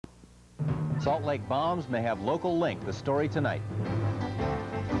Salt Lake bombs may have local link. The story tonight.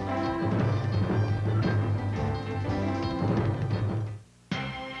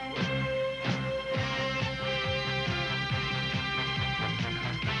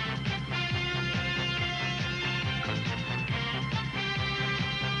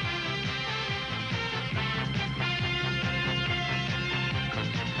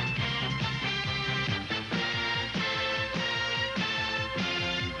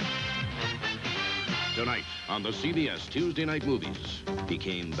 Tonight on the CBS Tuesday Night Movies, he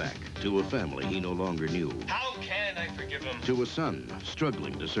came back to a family he no longer knew. How can I forgive him? To a son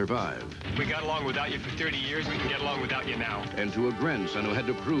struggling to survive. We got along without you for 30 years. We can get along without you now. And to a grandson who had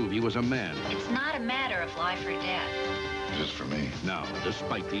to prove he was a man. It's not a matter of life or death. Just for me. Now,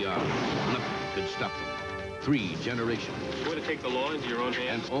 despite the odds, nothing could stop them. 3 generations. You want to take the law into your own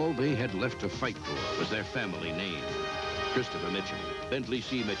hands? And all they had left to fight for was their family name. Christopher Mitchum, Bentley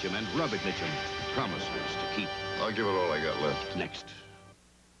C. Mitchum, and Robert Mitchum promises to keep. I'll give it all I got left. Next.